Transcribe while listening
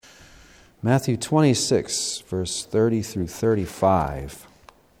Matthew 26, verse 30 through 35.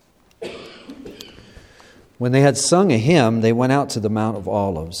 When they had sung a hymn, they went out to the Mount of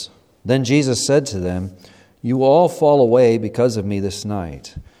Olives. Then Jesus said to them, "You will all fall away because of me this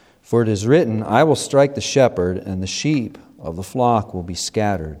night. For it is written, I will strike the shepherd, and the sheep of the flock will be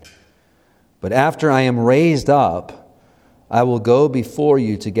scattered. But after I am raised up, I will go before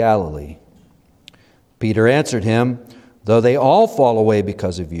you to Galilee." Peter answered him, "Though they all fall away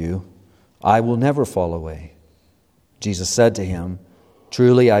because of you, I will never fall away." Jesus said to him,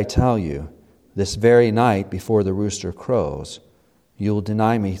 "Truly I tell you, this very night before the rooster crows, you will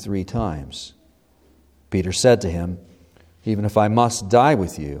deny me 3 times. Peter said to him, "Even if I must die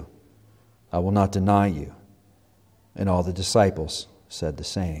with you, I will not deny you." And all the disciples said the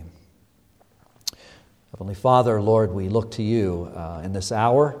same. Heavenly Father, Lord, we look to you in this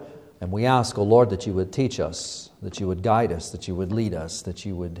hour, and we ask, O Lord, that you would teach us, that you would guide us, that you would lead us, that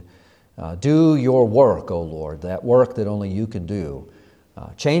you would do your work, O Lord, that work that only you can do.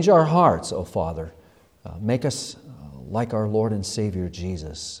 Change our hearts, O Father. Make us like our Lord and Savior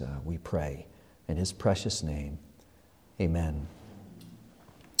Jesus, we pray. In His precious name, amen.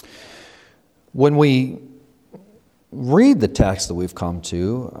 When we read the text that we've come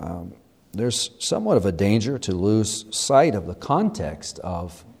to, there's somewhat of a danger to lose sight of the context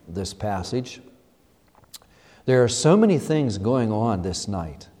of this passage. There are so many things going on this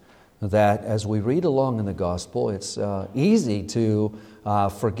night that as we read along in the gospel, it's easy to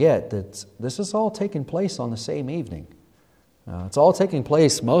forget that this is all taking place on the same evening. It's all taking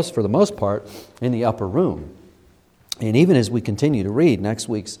place, for the most part, in the upper room. And even as we continue to read, next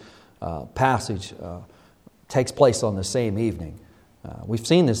week's passage takes place on the same evening. We've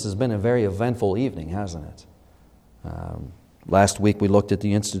seen this has been a very eventful evening, hasn't it? Last week we looked at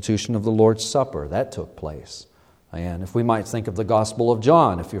the institution of the Lord's Supper. That took place. And if we might think of the Gospel of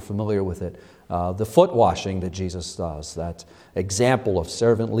John, if you're familiar with it, the foot washing that Jesus does, that example of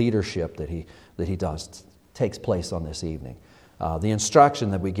servant leadership that he does, takes place on this evening. The instruction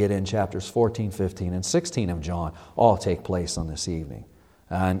that we get in chapters 14, 15, and 16 of John all take place on this evening.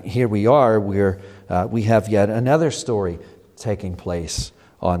 And here we are, we have yet another story taking place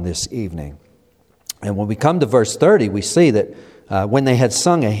on this evening. And when we come to verse 30, we see that when they had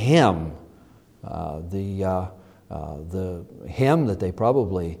sung a hymn, the hymn that they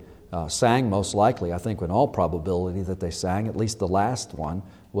probably sang, most likely, I think in all probability that they sang, at least the last one,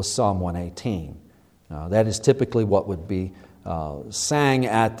 was Psalm 118. That is typically what would be sang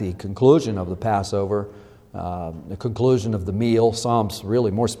at the conclusion of the Passover, the conclusion of the meal. Psalms,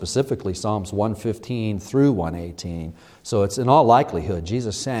 really more specifically, Psalms 115 through 118. So it's in all likelihood,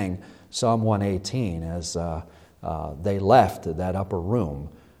 Jesus sang Psalm 118 as they left that upper room.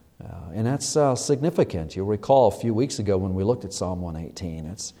 And that's significant. You'll recall a few weeks ago when we looked at Psalm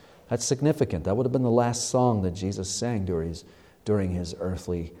 118. That's significant. That would have been the last song that Jesus sang during his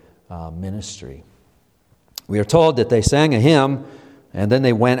earthly ministry. We are told that they sang a hymn, and then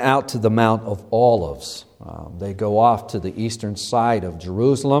they went out to the Mount of Olives. They go off to the eastern side of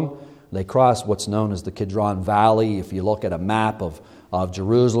Jerusalem. They cross what's known as the Kidron Valley. If you look at a map of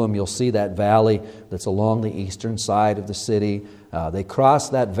Jerusalem, you'll see that valley that's along the eastern side of the city. They cross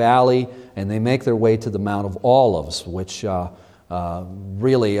that valley, and they make their way to the Mount of Olives, which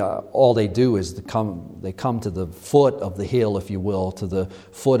really all they do is they come to the foot of the hill, if you will, to the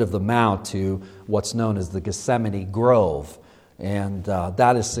foot of the mount, to what's known as the Gethsemane Grove. And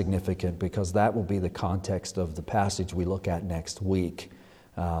that is significant because that will be the context of the passage we look at next week.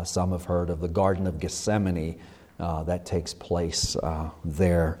 Some have heard of the Garden of Gethsemane that takes place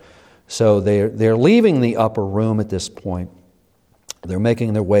there. So they're leaving the upper room at this point. They're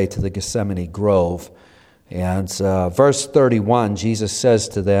making their way to the Gethsemane Grove. And verse 31, Jesus says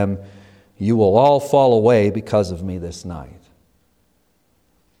to them, "You will all fall away because of me this night."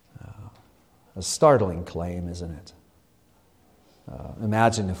 A startling claim, isn't it?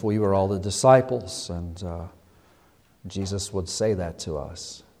 Imagine if we were all the disciples and Jesus would say that to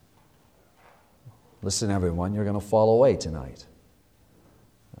us. "Listen, everyone, you're going to fall away tonight."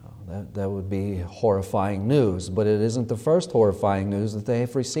 That would be horrifying news, but it isn't the first horrifying news that they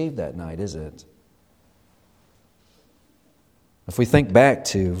have received that night, is it? If we think back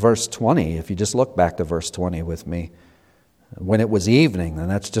to verse 20, if you just look back to verse 20 with me, when it was evening, and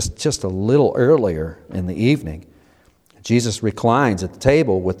that's just a little earlier in the evening, Jesus reclines at the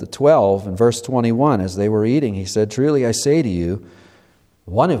table with the 12. In verse 21, as they were eating, he said, "Truly I say to you,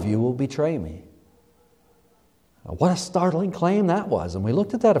 one of you will betray me." What a startling claim that was. And we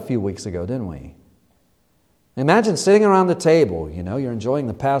looked at that a few weeks ago, didn't we? Imagine sitting around the table, you're enjoying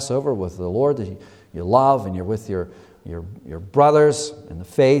the Passover with the Lord that you love, and you're with your brothers in the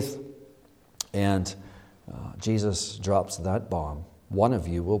faith, And Jesus drops that bomb. One of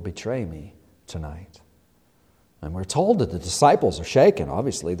you will betray me tonight. And we're told that the disciples are shaken.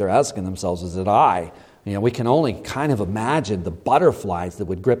 Obviously, they're asking themselves, is it I? We can only kind of imagine the butterflies that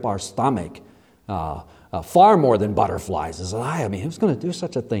would grip our stomach. Far more than butterflies. Is it I? Who's going to do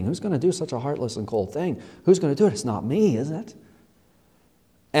such a thing? Who's going to do such a heartless and cold thing? Who's going to do it? It's not me, is it?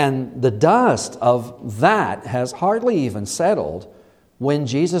 And the dust of that has hardly even settled when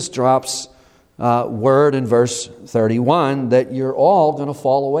Jesus drops word in verse 31 that you're all going to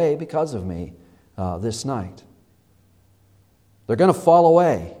fall away because of me this night. They're going to fall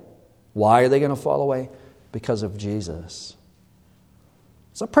away. Why are they going to fall away? Because of Jesus.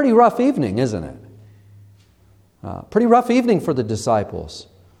 It's a pretty rough evening, isn't it? Pretty rough evening for the disciples.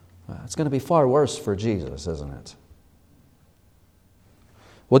 It's going to be far worse for Jesus, isn't it?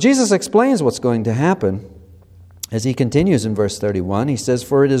 Well, Jesus explains what's going to happen as he continues in verse 31. He says,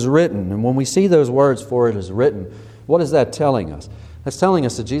 "For it is written." And when we see those words, "for it is written," what is that telling us? That's telling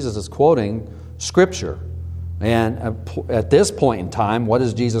us that Jesus is quoting Scripture. And at this point in time, what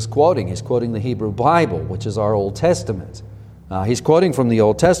is Jesus quoting? He's quoting the Hebrew Bible, which is our Old Testament. He's quoting from the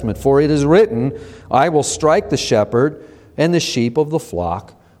Old Testament. "For it is written, I will strike the shepherd, and the sheep of the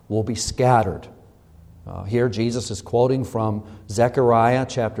flock will be scattered." Here Jesus is quoting from Zechariah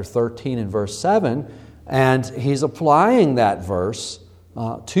chapter 13 and verse 7, and he's applying that verse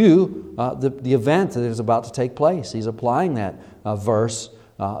to the event that is about to take place. He's applying that verse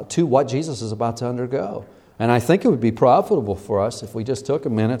to what Jesus is about to undergo. And I think it would be profitable for us if we just took a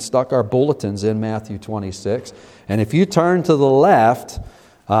minute, stuck our bulletins in Matthew 26, and if you turn to the left,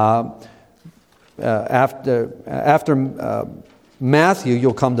 after Matthew,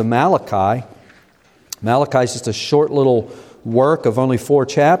 you'll come to Malachi. Malachi is just a short little work of only 4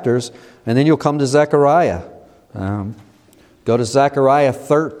 chapters, and then you'll come to Zechariah. Go to Zechariah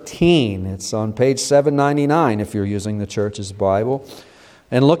 13. It's on page 799 if you're using the church's Bible.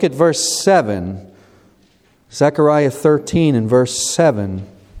 And look at verse 7. Zechariah 13 and verse 7.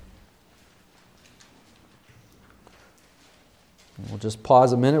 We'll just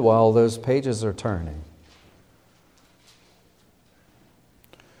pause a minute while those pages are turning.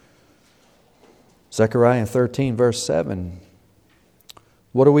 Zechariah 13 verse 7.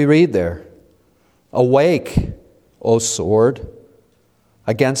 What do we read there? "Awake, O sword,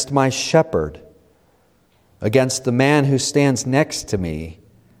 against my shepherd, against the man who stands next to me,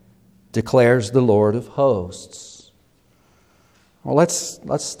 declares the Lord of hosts." Well, let's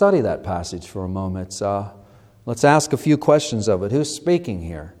study that passage for a moment. Let's ask a few questions of it. Who's speaking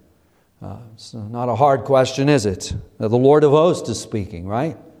here? It's not a hard question, is it? The Lord of hosts is speaking,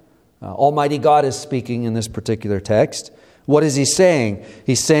 right? Almighty God is speaking in this particular text. What is He saying?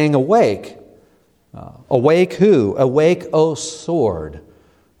 He's saying, awake. Awake who? Awake, O sword.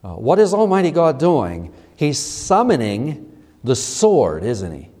 What is Almighty God doing? He's summoning the sword,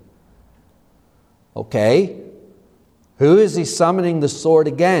 isn't He? Okay. Who is He summoning the sword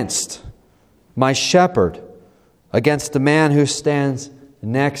against? My shepherd. Against the man who stands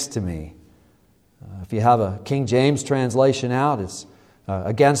next to me. If you have a King James translation out, it's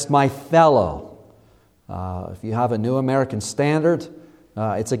against my fellow. If you have a New American Standard,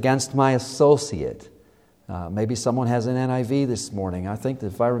 it's against my associate. Maybe someone has an NIV this morning. I think that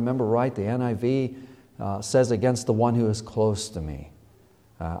if I remember right, the NIV says against the one who is close to me.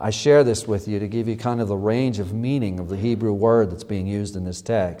 I share this with you to give you kind of the range of meaning of the Hebrew word that's being used in this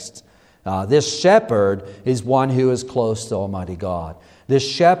text. This shepherd is one who is close to Almighty God. This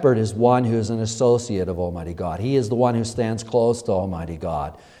shepherd is one who is an associate of Almighty God. He is the one who stands close to Almighty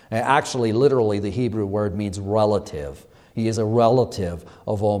God. Actually, literally, the Hebrew word means relative. He is a relative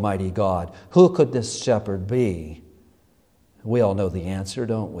of Almighty God. Who could this shepherd be? We all know the answer,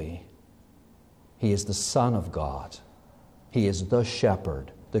 don't we? He is the Son of God. He is the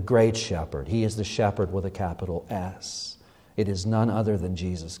shepherd, the great shepherd. He is the shepherd with a capital S. It is none other than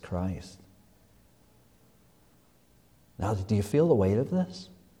Jesus Christ. Now, do you feel the weight of this?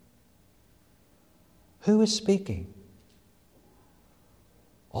 Who is speaking?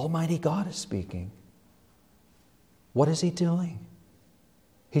 Almighty God is speaking. What is He doing?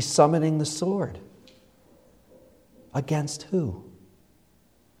 He's summoning the sword. Against who?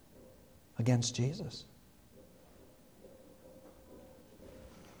 Against Jesus.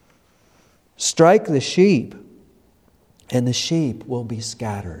 Strike the sheep, and the sheep will be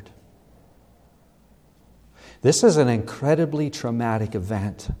scattered. This is an incredibly traumatic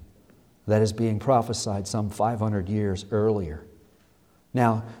event that is being prophesied some 500 years earlier.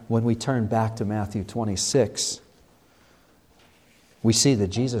 Now, when we turn back to Matthew 26, we see that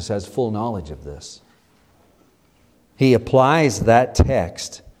Jesus has full knowledge of this. He applies that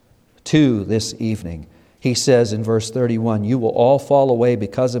text 2 this evening. He says in verse 31, "You will all fall away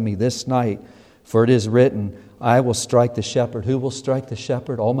because of me this night, for it is written, I will strike the shepherd." Who will strike the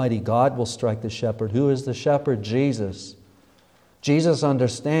shepherd? Almighty God will strike the shepherd. Who is the shepherd? Jesus. Jesus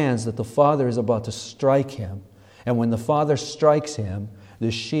understands that the Father is about to strike him. And when the Father strikes him,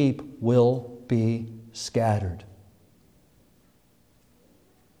 the sheep will be scattered.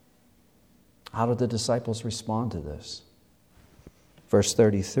 How did the disciples respond to this? Verse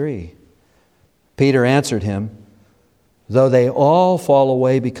 33, Peter answered him, "Though they all fall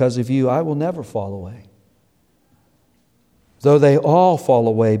away because of you, I will never fall away. Though they all fall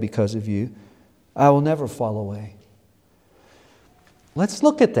away because of you, I will never fall away." Let's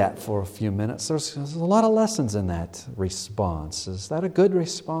look at that for a few minutes. There's a lot of lessons in that response. Is that a good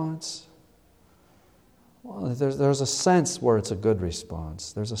response? Well, there's a sense where it's a good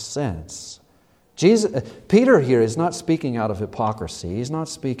response. There's a sense. Peter here is not speaking out of hypocrisy. He's not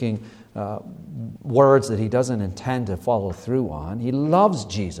speaking words that he doesn't intend to follow through on. He loves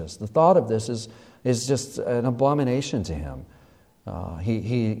Jesus. The thought of this is just an abomination to him.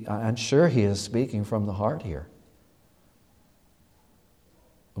 I'm sure he is speaking from the heart here.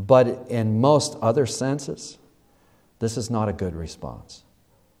 But in most other senses, this is not a good response.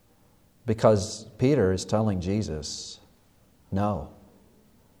 Because Peter is telling Jesus, no.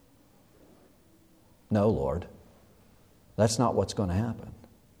 No, Lord. That's not what's going to happen.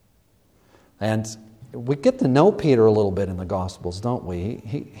 And we get to know Peter a little bit in the Gospels, don't we?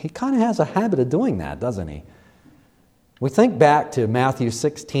 He kind of has a habit of doing that, doesn't he? We think back to Matthew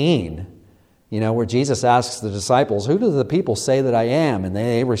 16, where Jesus asks the disciples, "Who do the people say that I am?" And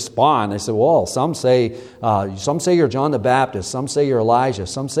they respond. They say, "Well, some say you're John the Baptist. Some say you're Elijah.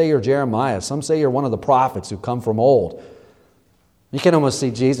 Some say you're Jeremiah. Some say you're one of the prophets who come from old." You can almost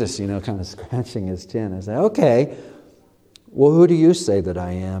see Jesus, kind of scratching his chin and say, "Okay, well, who do you say that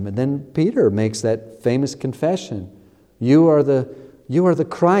I am?" And then Peter makes that famous confession. You are the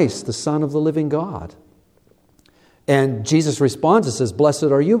Christ, the Son of the living God. And Jesus responds and says, "Blessed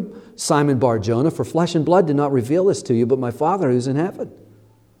are you, Simon Bar-Jonah, for flesh and blood did not reveal this to you, but my Father who's in heaven."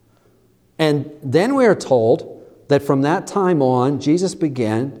 And then we are told that from that time on, Jesus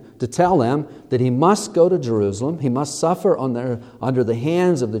began to tell them that he must go to Jerusalem, he must suffer under the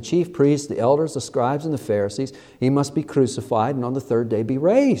hands of the chief priests, the elders, the scribes, and the Pharisees. He must be crucified and on the third day be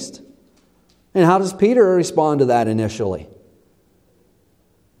raised. And how does Peter respond to that initially?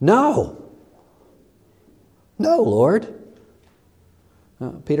 No. No, Lord.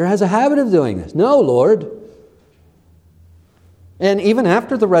 Peter has a habit of doing this. No, Lord. And even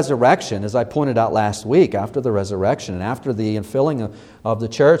after the resurrection, as I pointed out last week, after the resurrection and after the infilling of the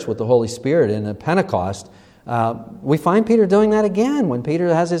church with the Holy Spirit in Pentecost, we find Peter doing that again when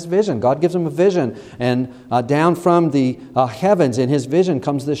Peter has his vision. God gives him a vision, and down from the heavens in his vision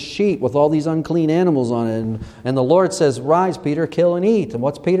comes this sheet with all these unclean animals on it. And the Lord says, "Rise, Peter, kill and eat." And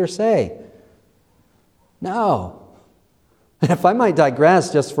what's Peter say? No. If I might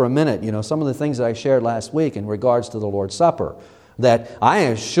digress just for a minute, some of the things that I shared last week in regards to the Lord's Supper, that I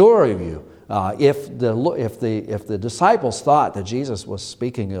assure you, if the disciples thought that Jesus was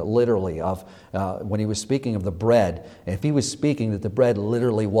speaking literally of, when he was speaking of the bread, if he was speaking that the bread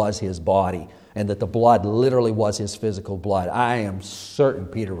literally was his body and that the blood literally was his physical blood, I am certain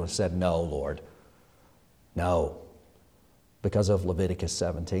Peter would have said, "No, Lord. No." Because of Leviticus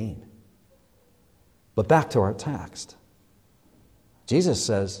 17. But back to our text. Jesus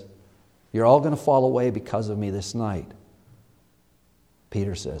says, "You're all going to fall away because of me this night."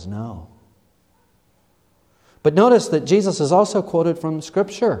 Peter says, "No." But notice that Jesus is also quoted from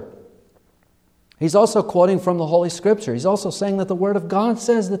Scripture. He's also quoting from the Holy Scripture. He's also saying that the Word of God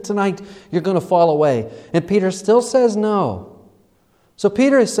says that tonight you're going to fall away. And Peter still says no. So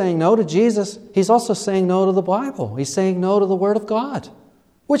Peter is saying no to Jesus. He's also saying no to the Bible. He's saying no to the Word of God,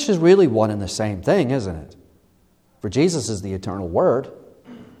 which is really one and the same thing, isn't it? For Jesus is the eternal Word.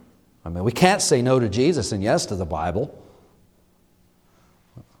 I mean, we can't say no to Jesus and yes to the Bible.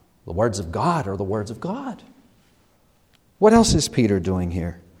 The words of God are the words of God. What else is Peter doing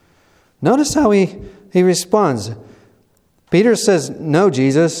here? Notice how he responds. Peter says, "No,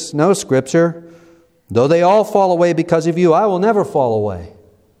 Jesus, no Scripture. Though they all fall away because of you, I will never fall away."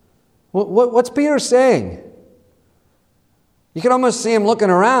 What's Peter saying? You can almost see him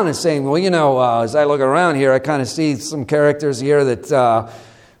looking around and saying, "Well, as I look around here, I kind of see some characters here that,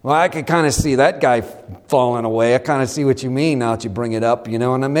 I can kind of see that guy falling away. I kind of see what you mean now that you bring it up,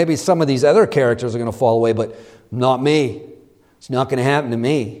 and then maybe some of these other characters are going to fall away, but not me. It's not going to happen to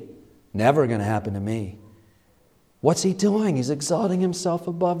me. Never going to happen to me." What's he doing? He's exalting himself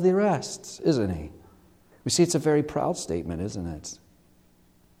above the rest, isn't he? We see it's a very proud statement, isn't it?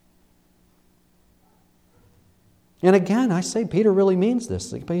 And again, I say Peter really means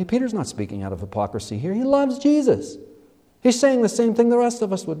this. Peter's not speaking out of hypocrisy here. He loves Jesus. He's saying the same thing the rest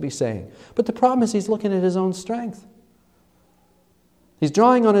of us would be saying. But the problem is he's looking at his own strength. He's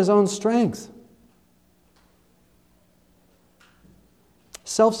drawing on his own strength.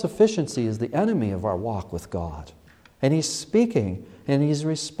 Self-sufficiency is the enemy of our walk with God. And he's speaking and he's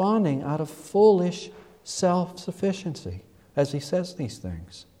responding out of foolish self-sufficiency as he says these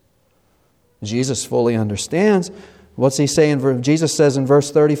things. Jesus fully understands. What's he saying? Jesus says in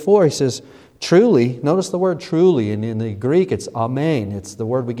verse 34, he says, truly, notice the word truly. In the Greek, it's amen. It's the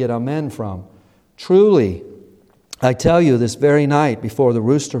word we get amen from. Truly, I tell you, this very night before the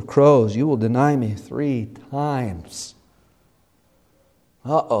rooster crows, you will deny me 3 times.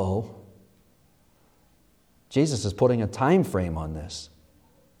 Uh-oh. Jesus is putting a time frame on this.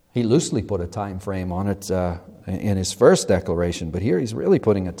 He loosely put a time frame on it in his first declaration, but here he's really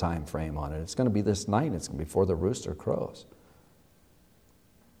putting a time frame on it. It's going to be this night. It's going to be before the rooster crows.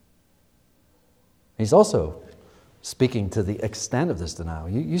 He's also speaking to the extent of this denial.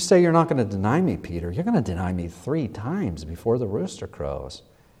 You say you're not going to deny me, Peter. You're going to deny me 3 times before the rooster crows.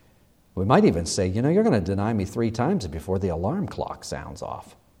 We might even say, you're going to deny me 3 times before the alarm clock sounds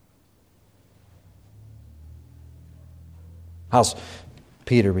off. How's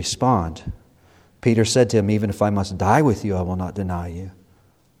Peter respond? Peter said to him, even if I must die with you, I will not deny you.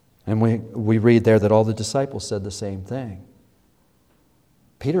 And we read there that all the disciples said the same thing.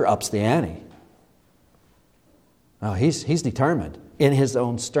 Peter ups the ante. Oh, he's determined in his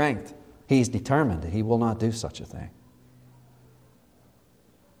own strength. He's determined that he will not do such a thing.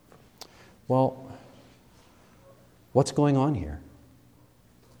 Well, what's going on here?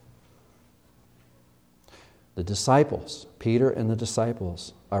 The disciples, Peter and the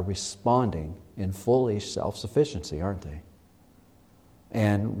disciples, are responding in foolish self-sufficiency, aren't they?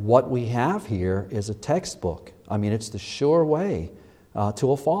 And what we have here is a textbook. I mean, it's the sure way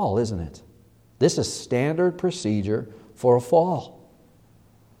to a fall, isn't it? This is standard procedure for a fall.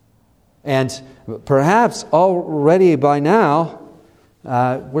 And perhaps already by now,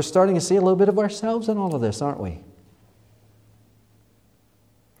 we're starting to see a little bit of ourselves in all of this, aren't we?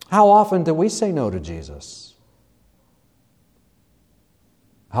 How often do we say no to Jesus?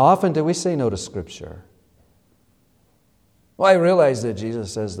 How often do we say no to Scripture? Well, I realize that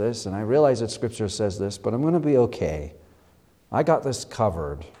Jesus says this, and I realize that Scripture says this, but I'm going to be okay. I got this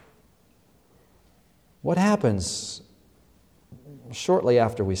covered. What happens shortly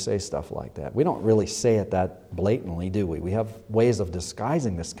after we say stuff like that? We don't really say it that blatantly, do we? We have ways of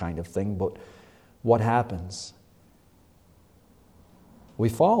disguising this kind of thing, but what happens? We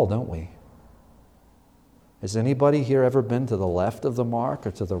fall, don't we? Has anybody here ever been to the left of the mark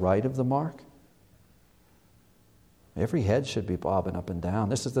or to the right of the mark? Every head should be bobbing up and down.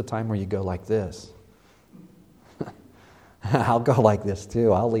 This is the time where you go like this. I'll go like this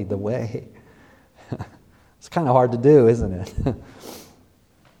too. I'll lead the way. It's kind of hard to do, isn't it?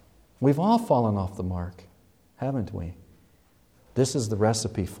 We've all fallen off the mark, haven't we? This is the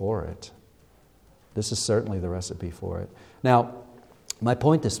recipe for it. This is certainly the recipe for it. Now, my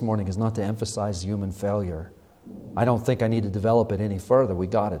point this morning is not to emphasize human failure. I don't think I need to develop it any further. We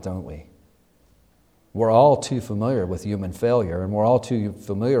got it, don't we? We're all too familiar with human failure, and we're all too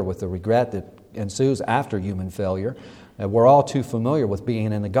familiar with the regret that ensues after human failure. And we're all too familiar with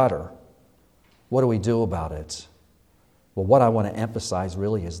being in the gutter. What do we do about it? Well, what I want to emphasize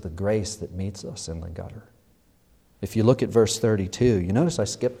really is the grace that meets us in the gutter. If you look at verse 32, you notice I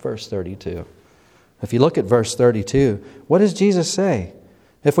skipped verse 32. If you look at verse 32, what does Jesus say?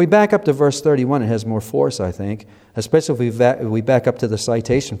 If we back up to verse 31, it has more force, I think, especially if we back up to the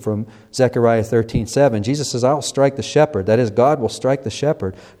citation from Zechariah 13:7. Jesus says, I'll strike the shepherd. That is, God will strike the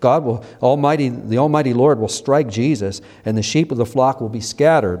shepherd. The Almighty Lord will strike Jesus, and the sheep of the flock will be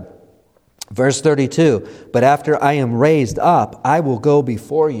scattered. Verse 32, but after I am raised up, I will go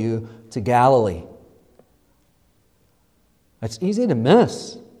before you to Galilee. That's easy to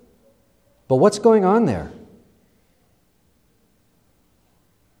miss. But what's going on there?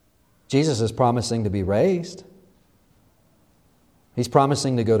 Jesus is promising to be raised. He's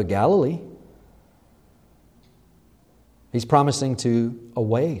promising to go to Galilee. He's promising to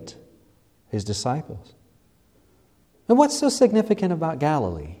await his disciples. And what's so significant about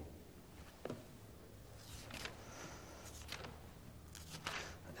Galilee?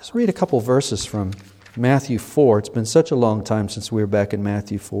 Let's read a couple verses from Matthew 4. It's been such a long time since we were back in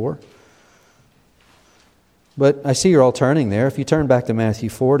Matthew 4. But I see you're all turning there. If you turn back to Matthew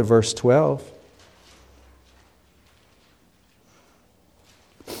 4 to verse 12.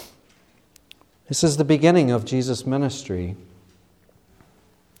 This is the beginning of Jesus' ministry.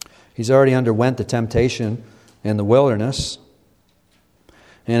 He's already underwent the temptation in the wilderness.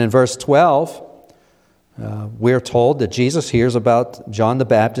 And in verse 12, we're told that Jesus hears about John the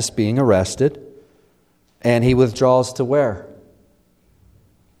Baptist being arrested, and he withdraws to where?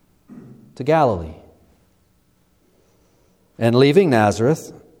 To Galilee. And leaving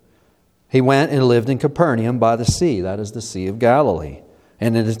Nazareth, he went and lived in Capernaum by the sea, that is the Sea of Galilee,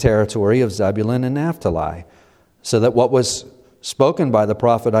 and in the territory of Zebulun and Naphtali, so that what was spoken by the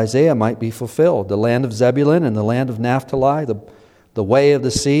prophet Isaiah might be fulfilled. The land of Zebulun and the land of Naphtali, the way of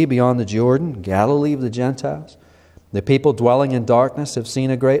the sea beyond the Jordan, Galilee of the Gentiles. The people dwelling in darkness have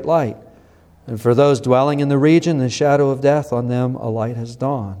seen a great light. And for those dwelling in the region, the shadow of death, on them a light has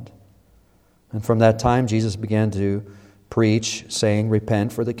dawned. And from that time, Jesus began to preach, saying,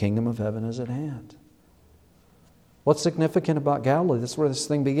 repent, for the kingdom of heaven is at hand. What's significant about Galilee? That's where this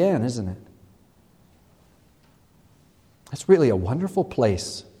thing began, isn't it? It's really a wonderful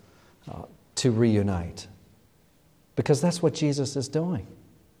place to reunite, because that's what Jesus is doing.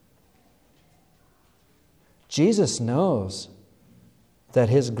 Jesus knows that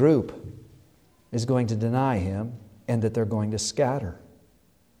his group is going to deny him and that they're going to scatter.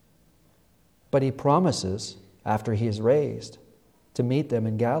 But he promises, after he is raised, to meet them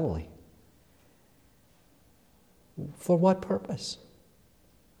in Galilee. For what purpose?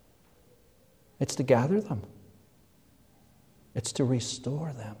 It's to gather them. It's to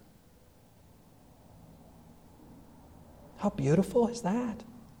restore them. How beautiful is that?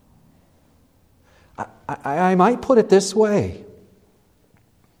 I might put it this way.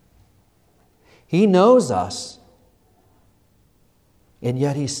 He knows us, and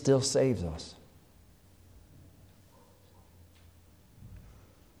yet he still saves us.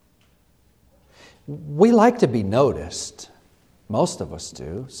 We like to be noticed. Most of us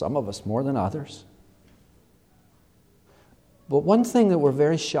do. Some of us more than others. But one thing that we're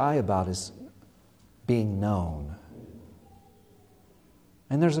very shy about is being known.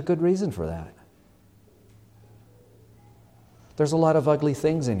 And there's a good reason for that. There's a lot of ugly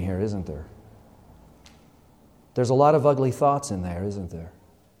things in here, isn't there? There's a lot of ugly thoughts in there, isn't there?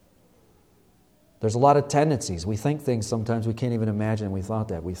 There's a lot of tendencies. We think things sometimes we can't even imagine we thought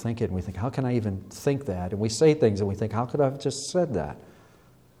that. We think it and we think, how can I even think that? And we say things and we think, how could I have just said that?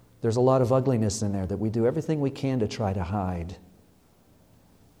 There's a lot of ugliness in there that we do everything we can to try to hide.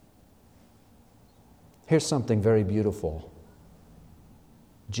 Here's something very beautiful.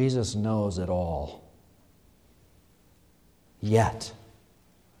 Jesus knows it all. Yet,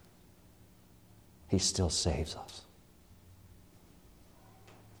 he still saves us.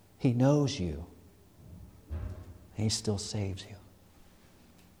 He knows you. He still saves you.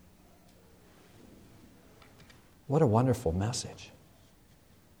 What a wonderful message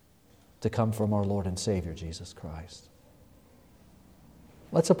to come from our Lord and Savior, Jesus Christ.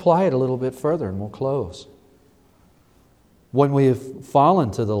 Let's apply it a little bit further and we'll close. When we have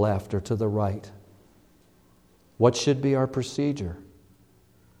fallen to the left or to the right, what should be our procedure?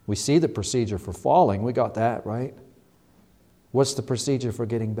 We see the procedure for falling. We got that, right? What's the procedure for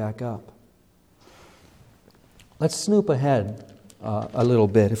getting back up? Let's snoop ahead a little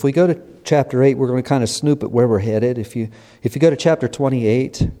bit. If we go to chapter 8, we're going to kind of snoop at where we're headed. If you go to chapter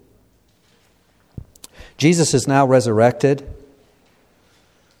 28, Jesus is now resurrected.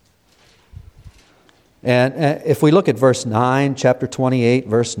 And if we look at verse 9, chapter 28,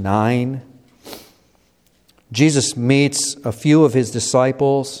 verse 9, Jesus meets a few of his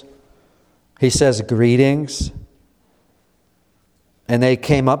disciples. He says, greetings. And they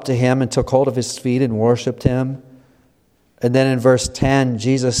came up to him and took hold of his feet and worshipped him. And then in verse 10,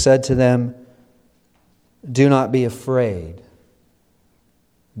 Jesus said to them, do not be afraid.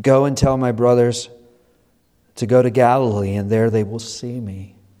 Go and tell my brothers to go to Galilee, and there they will see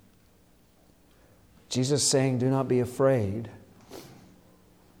me. Jesus saying, do not be afraid.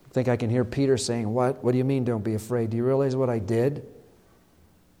 I think I can hear Peter saying, what? What do you mean don't be afraid? Do you realize what I did?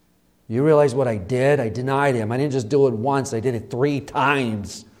 You realize what I did? I denied him. I didn't just do it once. I did it 3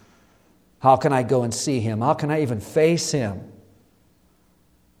 times. How can I go and see him? How can I even face him?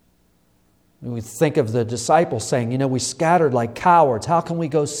 We think of the disciples saying, we scattered like cowards. How can we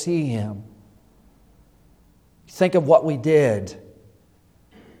go see him? Think of what we did.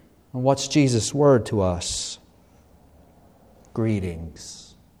 And what's Jesus' word to us?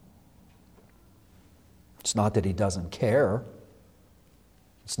 Greetings. It's not that he doesn't care.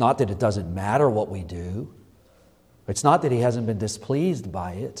 It's not that it doesn't matter what we do. It's not that he hasn't been displeased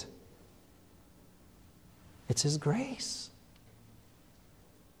by it. It's his grace.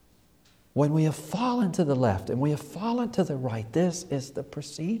 When we have fallen to the left and we have fallen to the right, this is the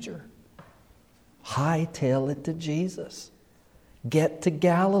procedure. Hightail it to Jesus. Get to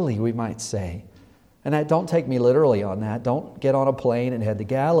Galilee, we might say. And don't take me literally on that. Don't get on a plane and head to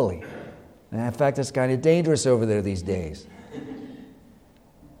Galilee. And in fact, it's kind of dangerous over there these days.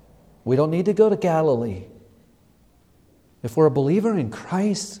 We don't need to go to Galilee. If we're a believer in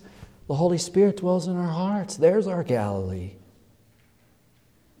Christ, the Holy Spirit dwells in our hearts. There's our Galilee.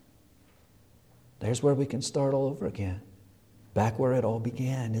 There's where we can start all over again. Back where it all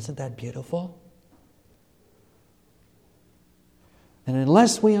began. Isn't that beautiful? And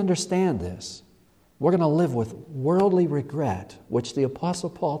unless we understand this, we're going to live with worldly regret, which the Apostle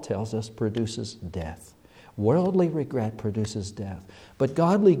Paul tells us produces death. Worldly regret produces death. But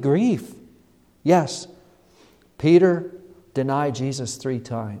godly grief, yes, Peter denied Jesus 3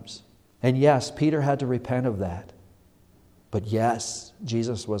 times. And yes, Peter had to repent of that. But yes,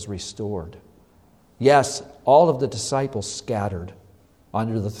 Jesus was restored. Yes, all of the disciples scattered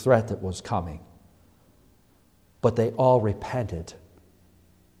under the threat that was coming. But they all repented.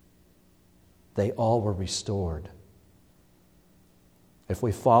 They all were restored. If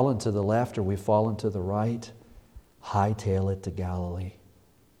we fall into the left or we fall into the right, hightail it to Galilee.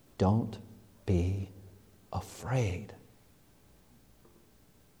 Don't be afraid.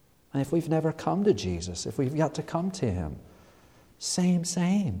 And if we've never come to Jesus, if we've got to come to Him,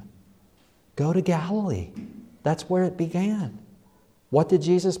 same. Go to Galilee. That's where it began. What did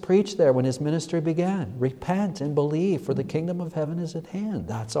Jesus preach there when His ministry began? Repent and believe, for the kingdom of heaven is at hand.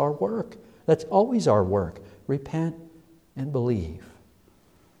 That's our work. That's always our work. Repent and believe.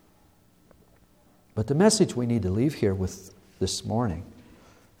 But the message we need to leave here with this morning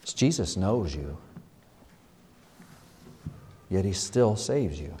is Jesus knows you, yet He still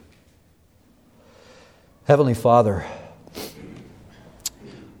saves you. Heavenly Father,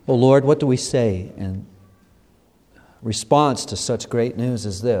 oh Lord, what do we say in response to such great news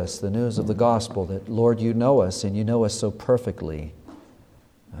as this, the news of the gospel, that, Lord, you know us and you know us so perfectly.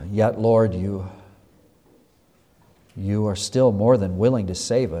 Yet, Lord, you are still more than willing to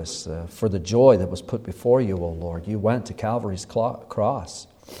save us for the joy that was put before you, O Lord. You went to Calvary's cross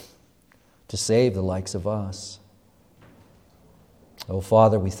to save the likes of us. Oh,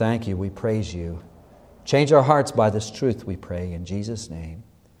 Father, we thank you, we praise you. Change our hearts by this truth, we pray, in Jesus' name.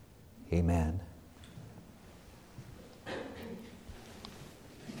 Amen.